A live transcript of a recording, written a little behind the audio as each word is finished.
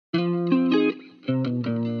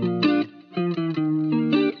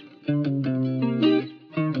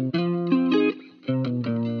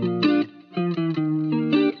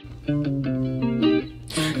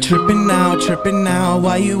Trippin' now,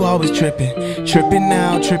 why you always trippin'? Trippin'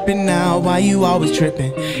 now, why you always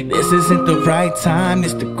trippin'? This isn't the right time,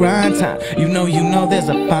 it's the grind time. You know there's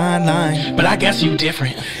a fine line, but I guess you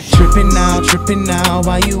different. Trippin' now,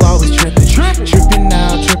 why you always trippin'? Trippin'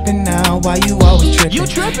 now, why you always trippin'? You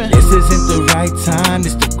trippin'. This isn't the right time,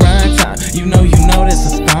 it's the grind time. You know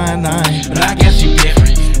there's a fine line, but I guess you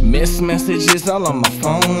different. Missed messages all on my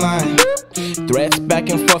phone line. Threats back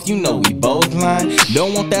and forth, we both lying.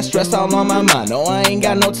 Don't want that stress all on my mind, no, I ain't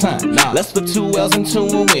got no time. Let's put 2 L's into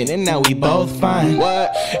a win, and now we both fine.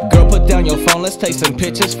 What? Girl, put down your phone, let's take some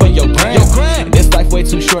pictures for your gram. This life way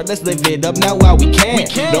too short, let's live it up now while we can.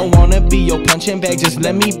 Don't wanna be your punching bag, just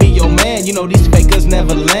let me be your man. You know these fakers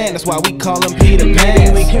never land, that's why we call them Peter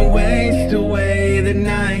Pan. Maybe we can waste away the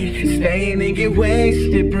night, staying and get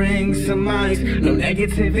wasted, bring some ice. No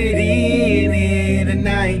negativity in here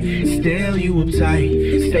tonight. Still you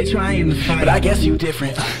uptight, stay trying to fight, but I guess you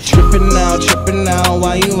different. Trippin' now,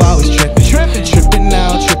 why you always trippin'? Trippin'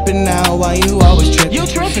 now, why you always trippin'? You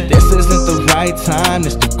trippin'. This isn't the right time,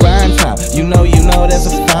 it's the grind time. You know there's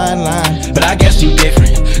a fine line, but I guess you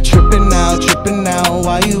different. Trippin' now,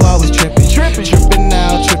 why you always trippin'?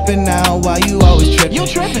 Trippin' now, why you always trippin'? You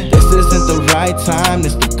trippin'. This isn't the right time,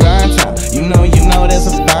 it's the grind time. You know there's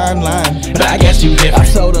a fine line, but I guess you different. I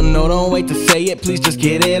told her no, don't wait to say it, please just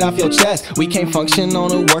get it off your chest. We can't function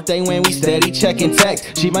on a work day when we steady checking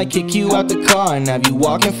text. She might kick you out the car and have you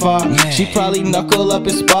walking far. She probably knuckle up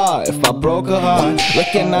and spar if I broke her heart.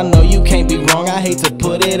 Look, and I know you can't be wrong, I hate to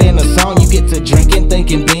put it in a song. You get to drinking,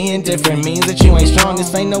 thinking being different means that you ain't strong.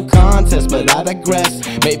 This ain't no contest, but I digress.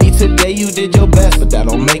 Maybe today you did your best, but that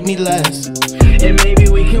don't make me less. And maybe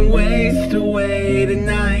we can waste away the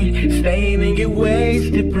night, staying and get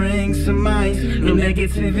wasted, bring some ice. No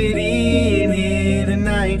negativity in here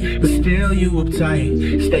tonight, but still you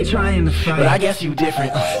uptight, stay trying to fight, but I guess you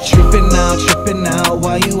different. Trippin' now,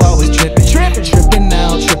 why you always trippin'? Trippin'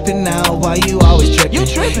 now, why you always trippin'? You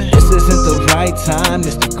trippin'. This isn't the right time,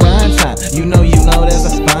 it's the grind time. You know there's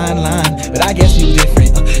a fine line, but I guess you different.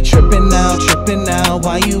 Trippin' now,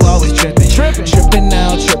 why you always trippin'?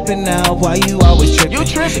 Trippin' now, why you always trippin'? You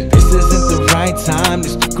trippin'. This isn't the right time,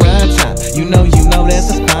 it's the grind time. You know there's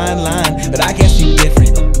a fine line, but I guess you different.